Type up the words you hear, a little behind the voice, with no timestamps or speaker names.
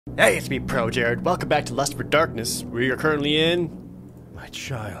Hey, it's me, ProJared. Welcome back to Lust for Darkness. We are currently in My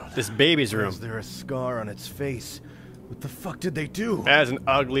child. this baby's room. Is there a scar on its face? What the fuck did they do? As an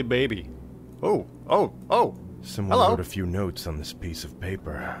ugly baby. Oh. Someone Hello. wrote a few notes on this piece of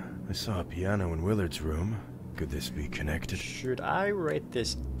paper. I saw a piano in Willard's room. Could this be connected? Should I write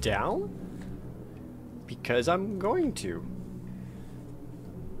this down? Because I'm going to.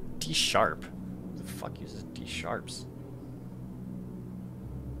 D sharp. Who the fuck uses D sharps?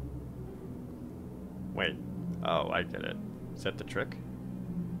 Wait. Oh, I get it. Is that the trick?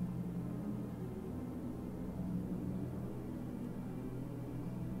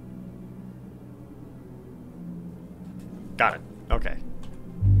 Got it. Okay.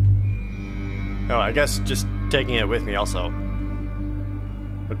 Oh, I guess just taking it with me also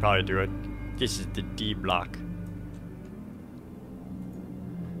would probably do it. This is the D block.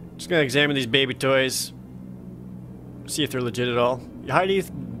 Just gonna examine these baby toys. See if they're legit at all. You hide any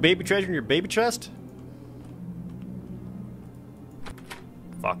baby treasure in your baby chest?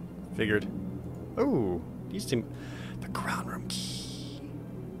 Fuck. Figured. Ooh. These seem... The ground room key.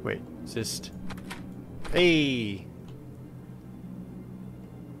 Wait. Is this... Hey.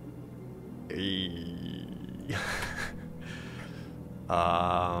 Hey.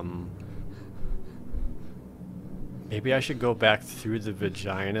 Maybe I should go back through the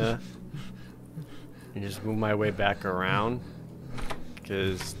vagina and just move my way back around,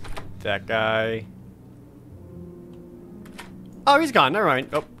 because that guy... Oh, he's gone. Never mind.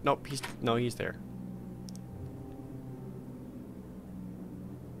 Oh, nope. He's there.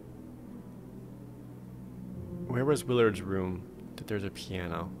 Where was Willard's room? That there's a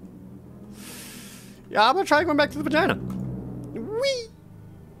piano. Yeah, I'm gonna try going back to the vagina. Whee!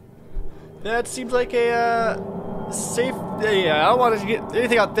 That seems like a safe. Yeah, I don't want to get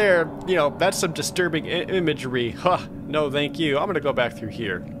anything out there. You know, that's some disturbing imagery. Huh? No, thank you. I'm gonna go back through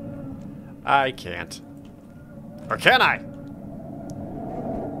here. I can't. Or can I?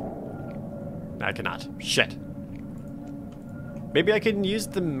 I cannot. Shit. Maybe I can use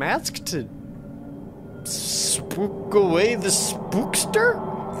the mask to spook away the spookster?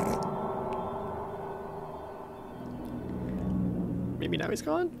 Maybe now he's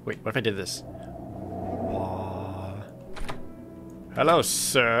gone? Wait, what if I did this? Hello,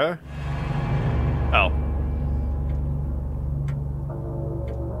 sir. Oh.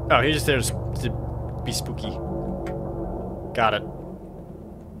 Oh, he's just there to be spooky. Got it.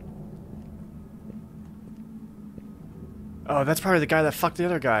 Oh, that's probably the guy that fucked the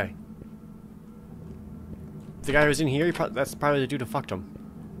other guy. The guy who was in here, that's probably the dude who fucked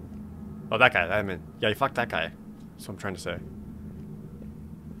him. Oh, that guy. I mean, yeah, he fucked that guy. That's what I'm trying to say.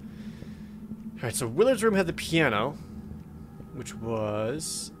 Alright, so Willard's room had the piano, which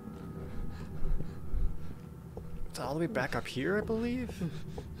was... It's all the way back up here, I believe?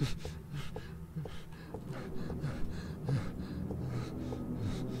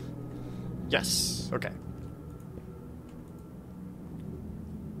 Yes, okay.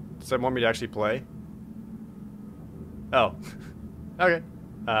 Does that want me to actually play? Oh. Okay.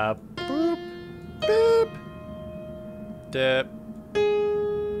 Boop. Boop. Dip.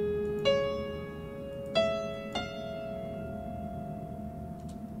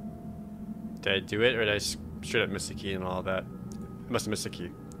 Did I do it, or did I straight up miss the key and all that? I must have missed the key.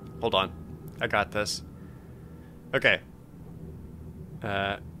 Hold on. I got this. Okay.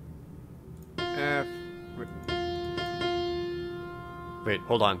 Wait,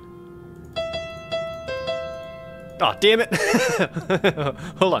 hold on. Oh, damn it!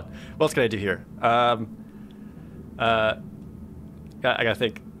 Hold on. What else can I do here? I gotta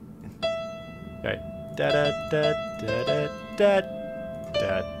think. Alright. Da da da da da da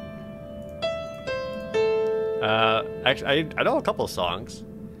da. Actually, I know a couple of songs.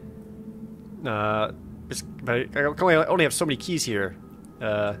 But I only have so many keys here.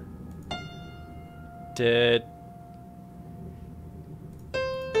 Did...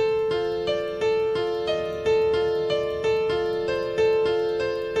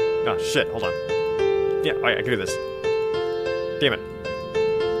 Oh, shit, hold on. Yeah, alright, I can do this. Damn it.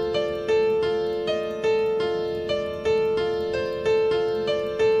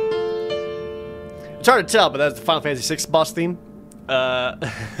 It's hard to tell, but that's the Final Fantasy VI boss theme. I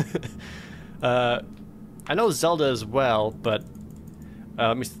know Zelda as well, but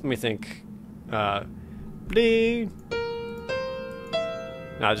let me think. Bling.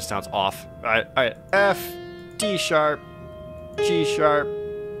 No, it just sounds off. Alright, F, D sharp, G sharp,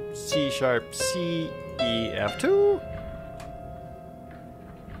 C sharp, C, E, F2.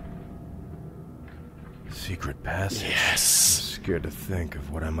 Secret passage. Yes. I'm scared to think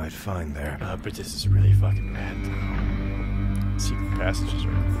of what I might find there. But this is really fucking bad, though. Secret passages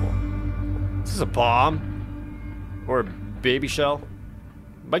are cool. Is this a bomb? Or a baby shell?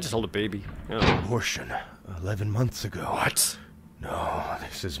 Might just hold a baby. I don't know. Abortion. 11 months ago. What? No,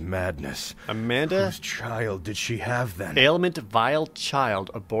 this is madness. Amanda? Whose child did she have then? Ailment, vile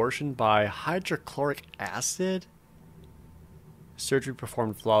child, abortion by hydrochloric acid? Surgery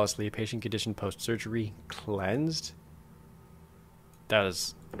performed flawlessly. Patient condition post-surgery cleansed? That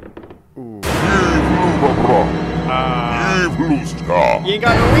is... Ooh. You ain't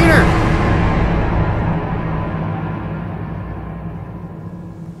got no wiener!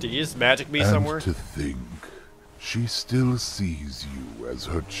 Did you just magic me somewhere? And to think, she still sees you as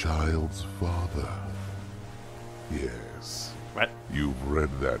her child's father. Yes. What? You've read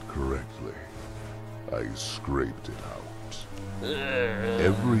that correctly. I scraped it out.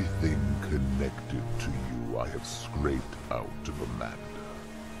 Everything connected to you I have scraped out of Amanda.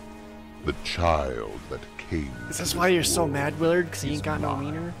 The child that came. Is this why you're so mad, Willard? Because you ain't got no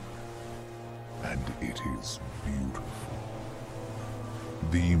wiener? And it is beautiful.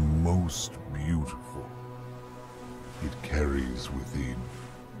 The most beautiful. It carries within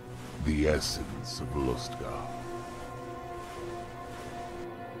the essence of Lustka.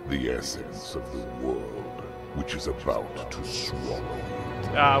 The essence of the world, which is about to swallow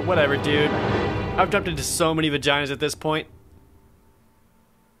you. Whatever, dude. I've jumped into so many vaginas at this point.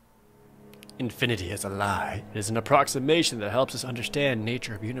 Infinity is a lie. It is an approximation that helps us understand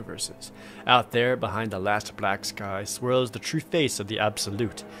nature of universes. Out there, behind the last black sky, swirls the true face of the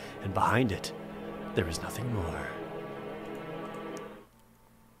Absolute, and behind it, there is nothing more.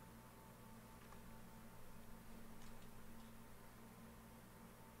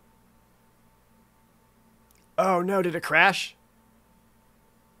 Oh no, did it crash?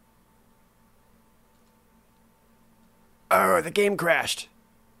 Oh, the game crashed.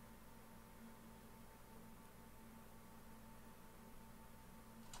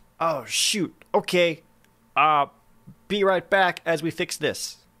 Oh, shoot. Okay. Be right back as we fix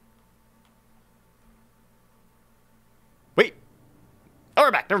this. Wait. Oh,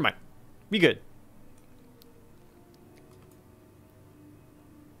 we're back. Never mind. Be good.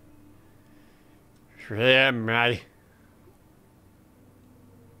 Yeah, my.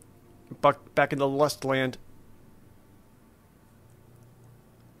 Back in the lust land.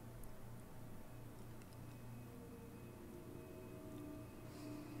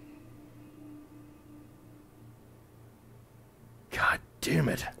 God damn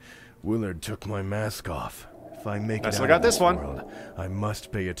it. Willard took my mask off. If I make I it still out got of this one. world, I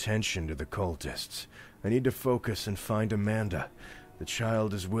must pay attention to the cultists. I need to focus and find Amanda. The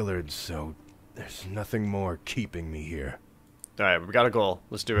child is Willard's, so there's nothing more keeping me here. Alright, we got a goal.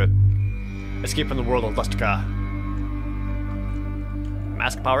 Let's do it. Escape from the world of Lustka.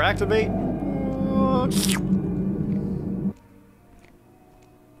 Mask power activate.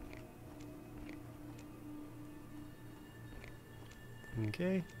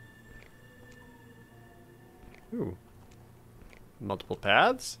 Okay. Ooh. Multiple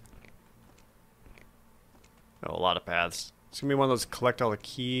paths? Oh, a lot of paths. It's gonna be one of those collect all the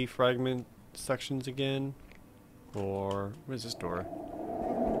key fragment sections again. Or, what is this door?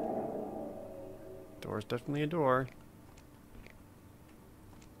 Door's definitely a door.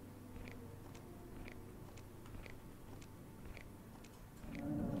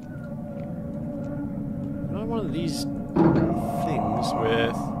 Another one of these things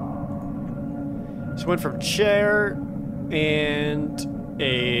with... So went from chair and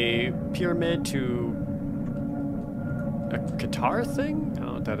a pyramid to a guitar thing? I don't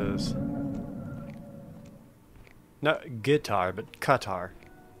know what that is. Not guitar, but Qatar.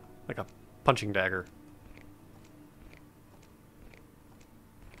 Like a punching dagger.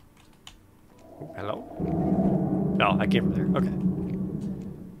 Oh, hello? No, I came from there. Okay.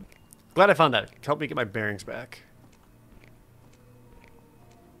 Glad I found that. Help me get my bearings back.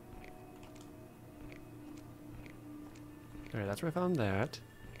 Alright, that's where I found that.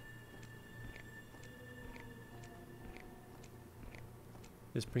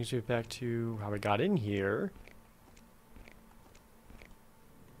 This brings me back to how I got in here.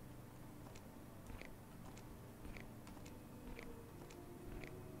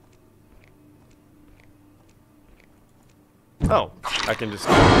 Oh, I can just...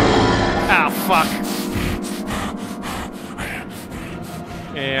 Ah, fuck!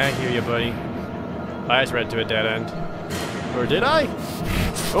 Yeah, I hear you, buddy. I just ran to a dead end. Or did I?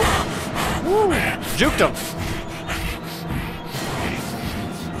 Oh! Woo! Juked him!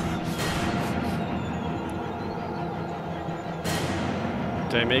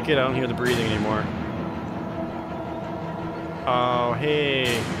 Did I make it? I don't hear the breathing anymore. Oh,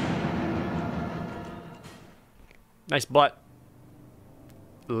 hey. Nice butt.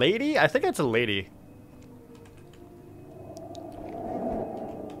 lady? I think that's a lady.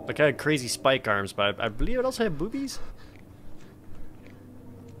 Like, I had crazy spike arms, but I believe it also had boobies.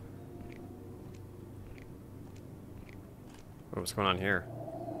 What's going on here?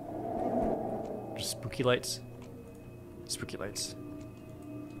 Just spooky lights. Spooky lights.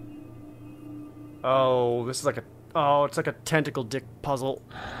 Oh, this is like a... Oh, it's like a tentacle dick puzzle.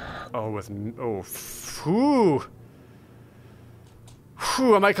 Oh, with... Oh, whew.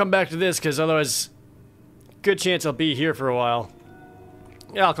 Whew, I might come back to this, because otherwise... Good chance I'll be here for a while.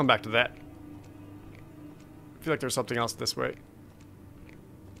 Yeah, I'll come back to that. I feel like there's something else this way.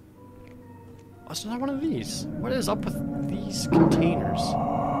 Oh, it's not one of these. What is up with these containers?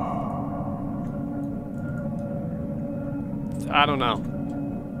 I don't know.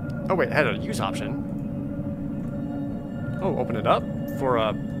 Oh wait, I had a use option. Oh, open it up for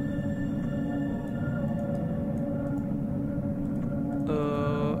a...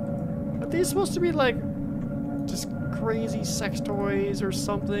 Are these supposed to be like just crazy sex toys or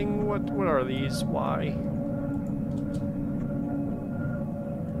something? What are these? Why?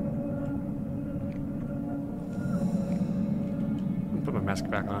 Put my mask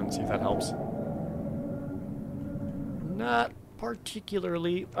back on and see if that helps. Not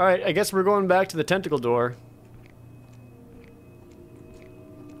particularly. Alright, I guess we're going back to the tentacle door.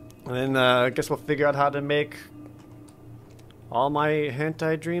 And then I guess we'll figure out how to make all my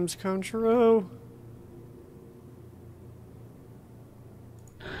hentai dreams come true.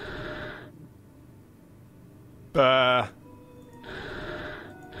 Let's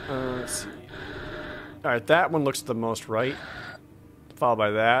see. Alright, that one looks the most right. Followed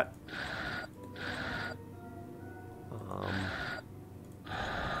by that.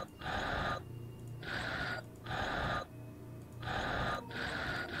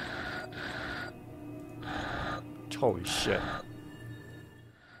 Holy shit.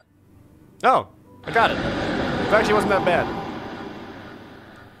 Oh, I got it. It actually wasn't that bad.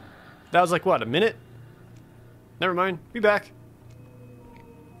 That was like, what, a minute? Never mind. Be back.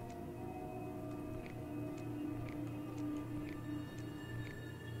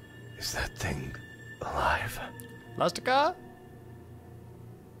 Is that thing alive? Lustica?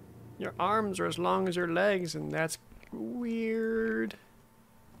 Your arms are as long as your legs, and that's weird.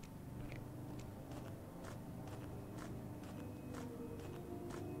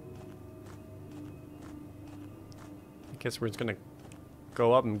 I guess we're just gonna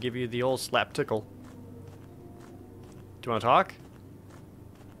go up and give you the old slap tickle. Do you want to talk?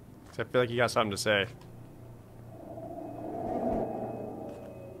 'Cause I feel like you got something to say.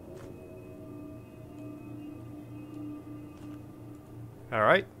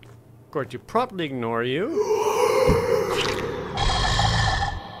 Alright. Going to promptly ignore you.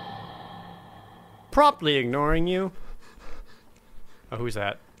 Promptly ignoring you. Oh, who's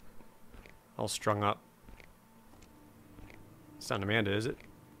that? All strung up. It's not Amanda, is it?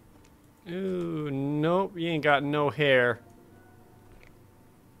 Ooh, nope, you ain't got no hair.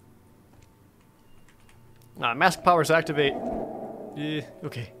 Ah, mask powers activate.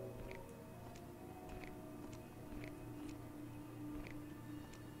 Okay.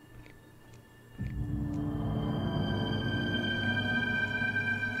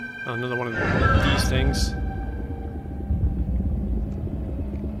 Oh, another one of these things.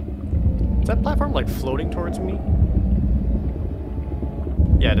 Is that platform like floating towards me?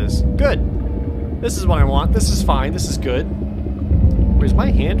 Yeah, it is. Good. This is what I want. This is fine. This is good. Wait, is my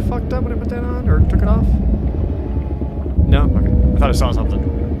hand fucked up when I put that on? Or took it off? No? Okay. I thought I saw something.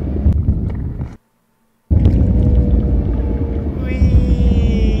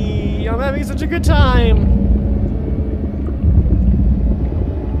 Whee! I'm having such a good time!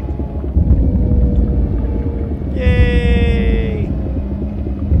 Yay!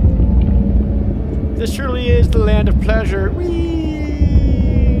 This surely is the land of pleasure. Whee!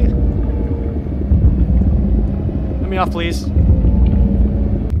 Let me off, please.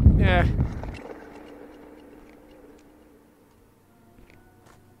 Yeah.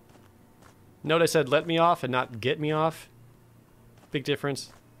 Note I said let me off and not get me off. Big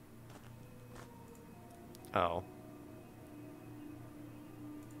difference. Oh.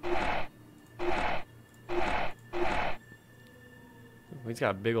 He's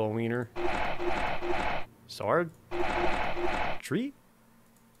got a big old wiener. Sword? Tree?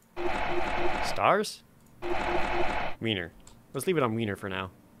 Stars? Wiener. Let's leave it on wiener for now.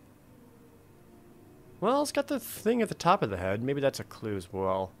 Well, it's got the thing at the top of the head. Maybe that's a clue as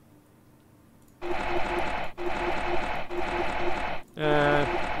well.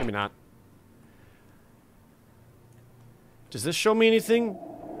 Maybe not. Does this show me anything?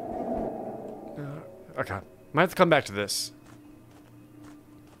 Okay. Might have to come back to this.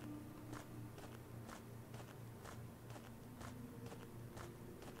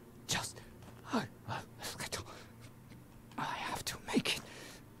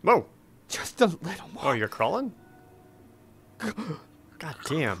 Whoa! Just a little more. Oh, you're crawling? God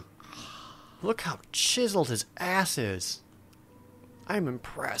damn. Look how chiseled his ass is. I'm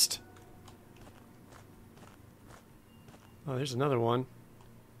impressed. Oh, there's another one.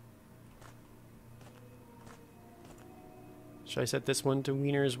 Should I set this one to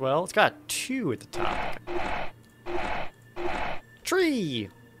wiener as well? It's got 2 at the top. Tree!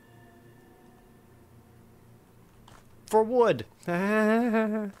 For wood.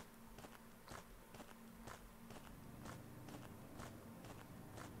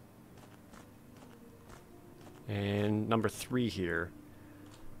 And number 3 here.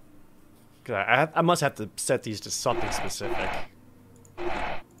 'Cause I must have to set these to something specific.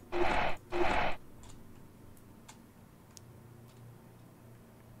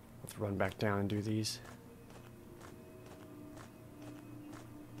 Let's run back down and do these.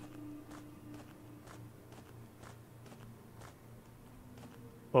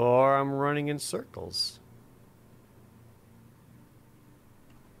 Or I'm running in circles.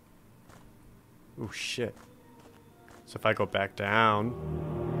 Oh shit. So if I go back down...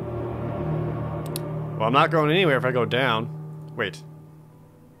 Well, I'm not going anywhere if I go down. Wait.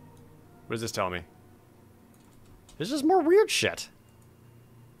 What does this tell me? This is more weird shit.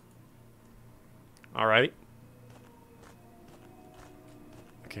 Alright.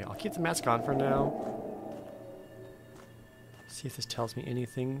 Okay, I'll keep the mask on for now. See if this tells me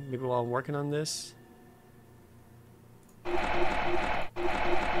anything. Maybe while I'm working on this.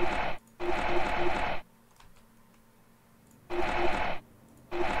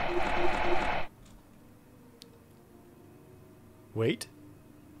 Wait.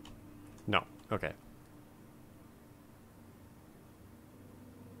 No. Okay.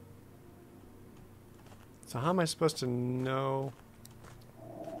 So how am I supposed to know?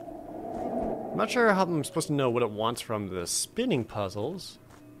 I'm not sure how I'm supposed to know what it wants from the spinning puzzles.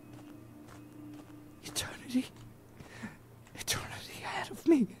 Eternity. Eternity ahead of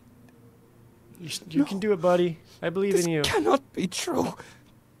me. You can do it, buddy. I believe in you. This cannot be true.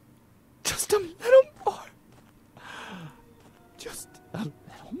 Just a little more. Just a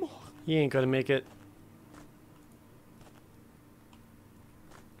little more. He ain't gonna make it.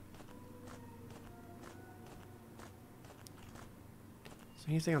 Is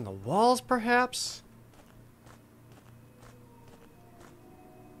there anything on the walls, perhaps?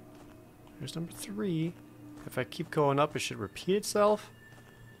 There's number 3. If I keep going up, it should repeat itself.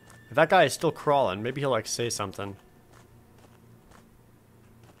 If that guy is still crawling, maybe he'll like say something.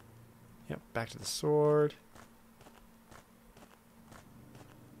 Yep, back to the sword.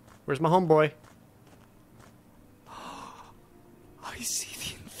 Where's my homeboy? I see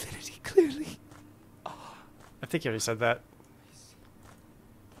the infinity clearly. I think you already said that.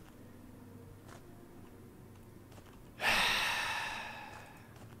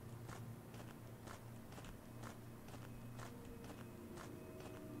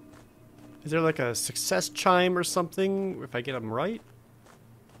 Is there like a success chime or something if I get them right?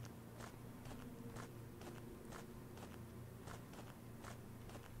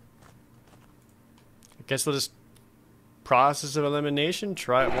 I guess we'll just process of elimination,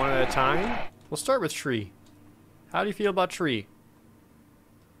 try it one at a time. We'll start with tree. How do you feel about tree?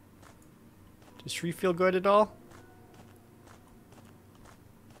 Does tree feel good at all?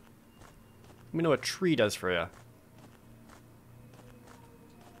 Let me know what tree does for you.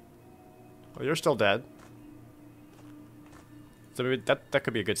 Oh, you're still dead. So maybe that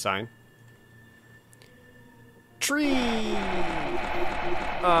could be a good sign. Tree!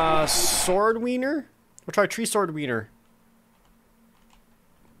 Sword wiener? We'll try tree sword wiener.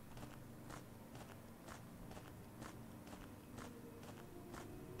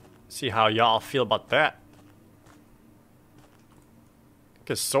 See how y'all feel about that.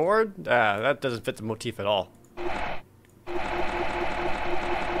 Cause sword? That doesn't fit the motif at all.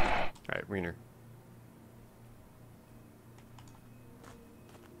 Alright, wiener.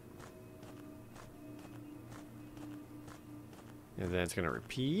 And then it's gonna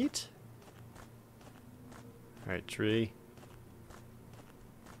repeat. Alright, tree.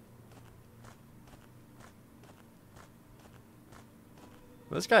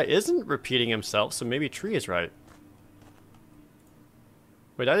 Well, this guy isn't repeating himself, so maybe tree is right.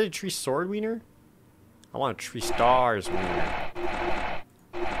 Wait, I did tree sword wiener? I want a tree stars wiener.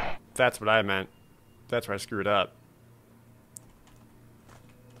 That's what I meant. That's where I screwed up.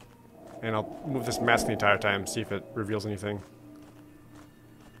 And I'll move this mask the entire time, see if it reveals anything.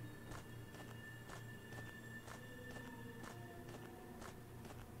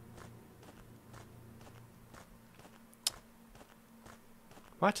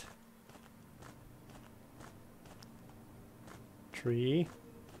 What? Tree.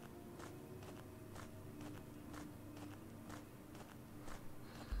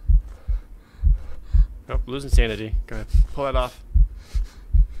 losing sanity. Go ahead. Pull that off.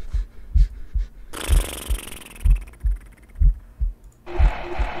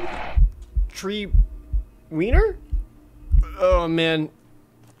 Tree wiener? Oh man.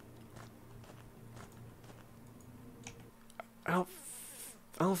 I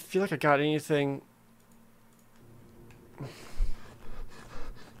don't feel like I got anything.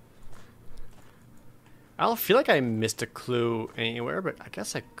 I don't feel like I missed a clue anywhere, but I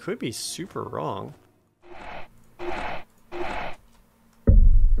guess I could be super wrong.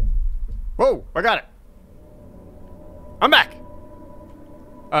 Whoa, I got it. I'm back.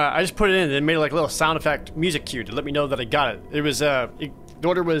 I just put it in and it made like a little sound effect music cue to let me know that I got it. It was, the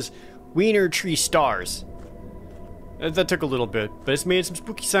order was Wiener Tree Stars. That took a little bit, but it's made some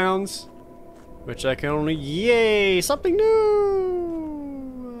spooky sounds, which I can only, yay, something new.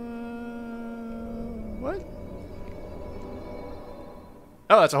 What?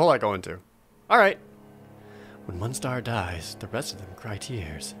 Oh, that's a whole lot going to. Alright. When one star dies, the rest of them cry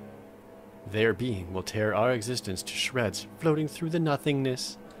tears. Their being will tear our existence to shreds, floating through the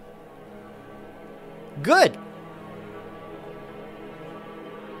nothingness. Good!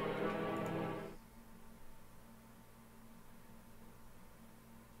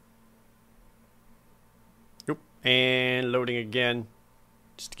 Nope. And loading again.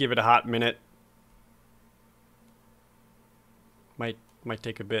 Just to give it a hot minute. Might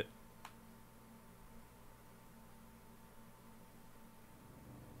take a bit.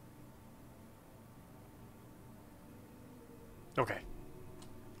 Okay.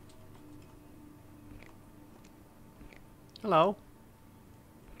 Hello.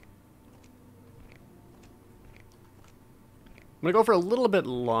 I'm gonna go for a little bit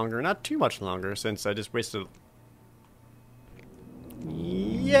longer, not too much longer, since I just wasted.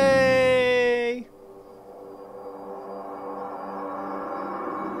 Yay!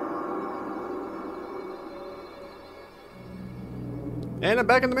 And I'm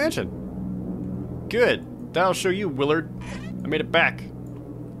back in the mansion. Good. That'll show you, Willard. I made it back.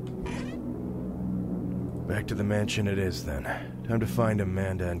 Back to the mansion it is, then. Time to find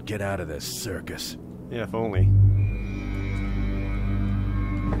Amanda and get out of this circus. Yeah, if only.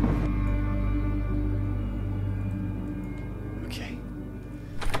 Okay.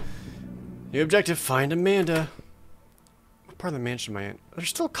 New objective, find Amanda. What part of the mansion am I in? Are there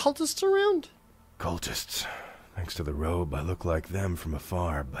still cultists around? Cultists. Thanks to the robe, I look like them from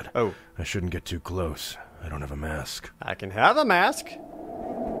afar, but Oh. I shouldn't get too close. I don't have a mask. I can have a mask.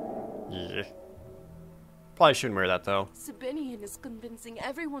 Yeah. Probably shouldn't wear that, though. Sabinian is convincing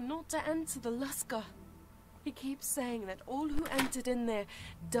everyone not to enter the Lusker. He keeps saying that all who entered in there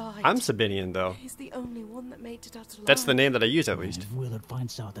died. I'm Sabinian, though. He's the only one that made it out alive. That's the name that I use, at least. If Willard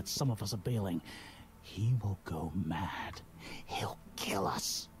finds out that some of us are bailing, he will go mad. He'll kill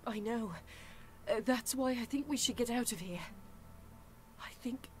us. I know. That's why I think we should get out of here. I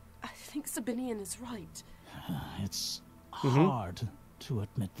think Sabinian is right. It's hard to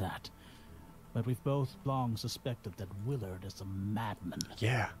admit that. But we've both long suspected that Willard is a madman.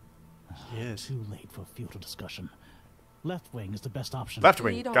 Yeah. He is. Too late for futile discussion. Left wing is the best option. Left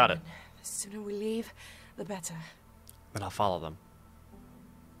wing, Lead got on. it. The sooner we leave, the better. Then I'll follow them.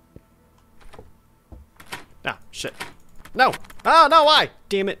 Ah, shit. No! Oh, no, why?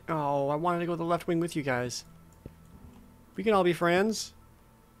 Damn it. Oh, I wanted to go to the left wing with you guys. We can all be friends.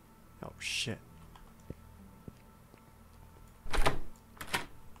 Oh, shit.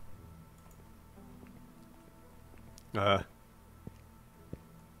 Alright,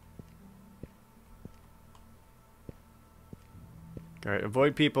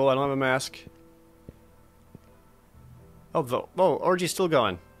 avoid people. I don't have a mask. Oh, orgy's still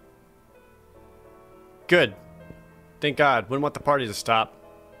going. Good. Thank God. Wouldn't want the party to stop.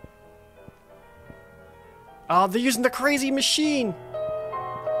 Oh, they're using the crazy machine!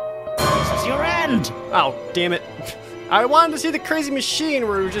 This is your end! Oh, damn it. I wanted to see the crazy machine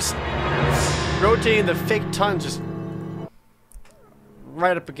where it was just rotating the fake tongue just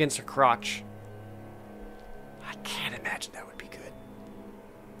right up against her crotch. I can't imagine that would be good.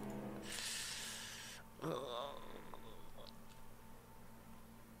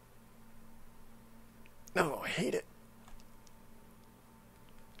 No, I hate it.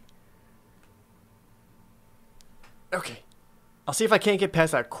 Okay. I'll see if I can't get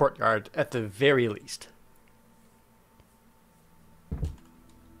past that courtyard at the very least.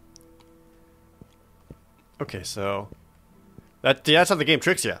 Okay, so that's how the game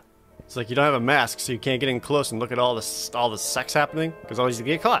tricks you. It's like you don't have a mask, so you can't get in close and look at all the sex happening, because always you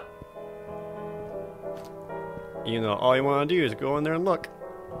get caught. You know, all you want to do is go in there and look.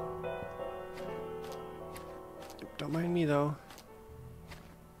 Don't mind me though.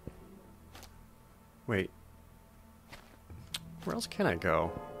 Wait, Where else can I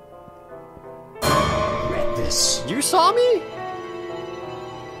go? Read this. You saw me?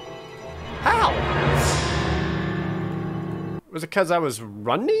 How? Was it because I was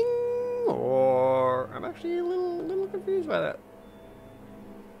running? Or I'm actually a little confused by that.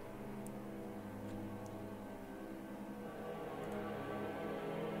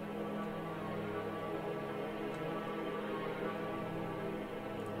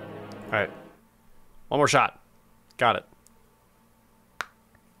 Alright. One more shot. Got it.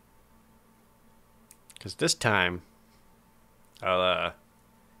 Because this time, I'll,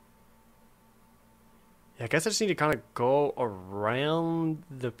 yeah, I guess I just need to kind of go around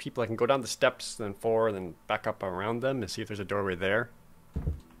the people. I can go down the steps, then forward, then back up around them and see if there's a doorway there.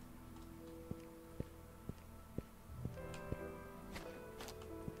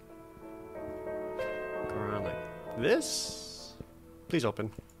 Go around like this. Please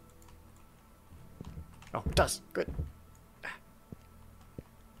open. Oh, it does. Good.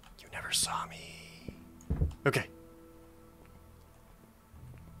 You never saw me. Okay.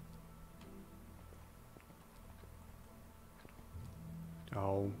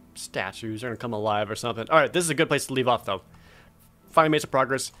 Oh, statues are gonna come alive or something. Alright, this is a good place to leave off, though. Finally made some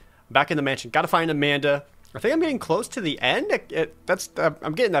progress. Back in the mansion. Gotta find Amanda. I think I'm getting close to the end.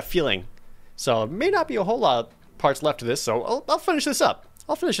 I'm getting that feeling. So, it may not be a whole lot of parts left to this, so I'll finish this up.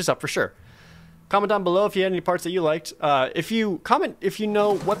 I'll finish this up for sure. Comment down below if you had any parts that you liked. If you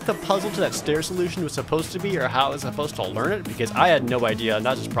know what the puzzle to that stair solution was supposed to be or how I was supposed to learn it, because I had no idea,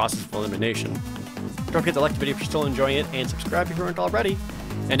 not just process of elimination. Don't forget to like the video if you're still enjoying it, and subscribe if you weren't already.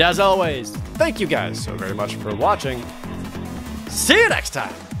 And as always, thank you guys so very much for watching. See you next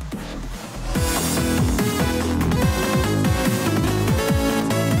time!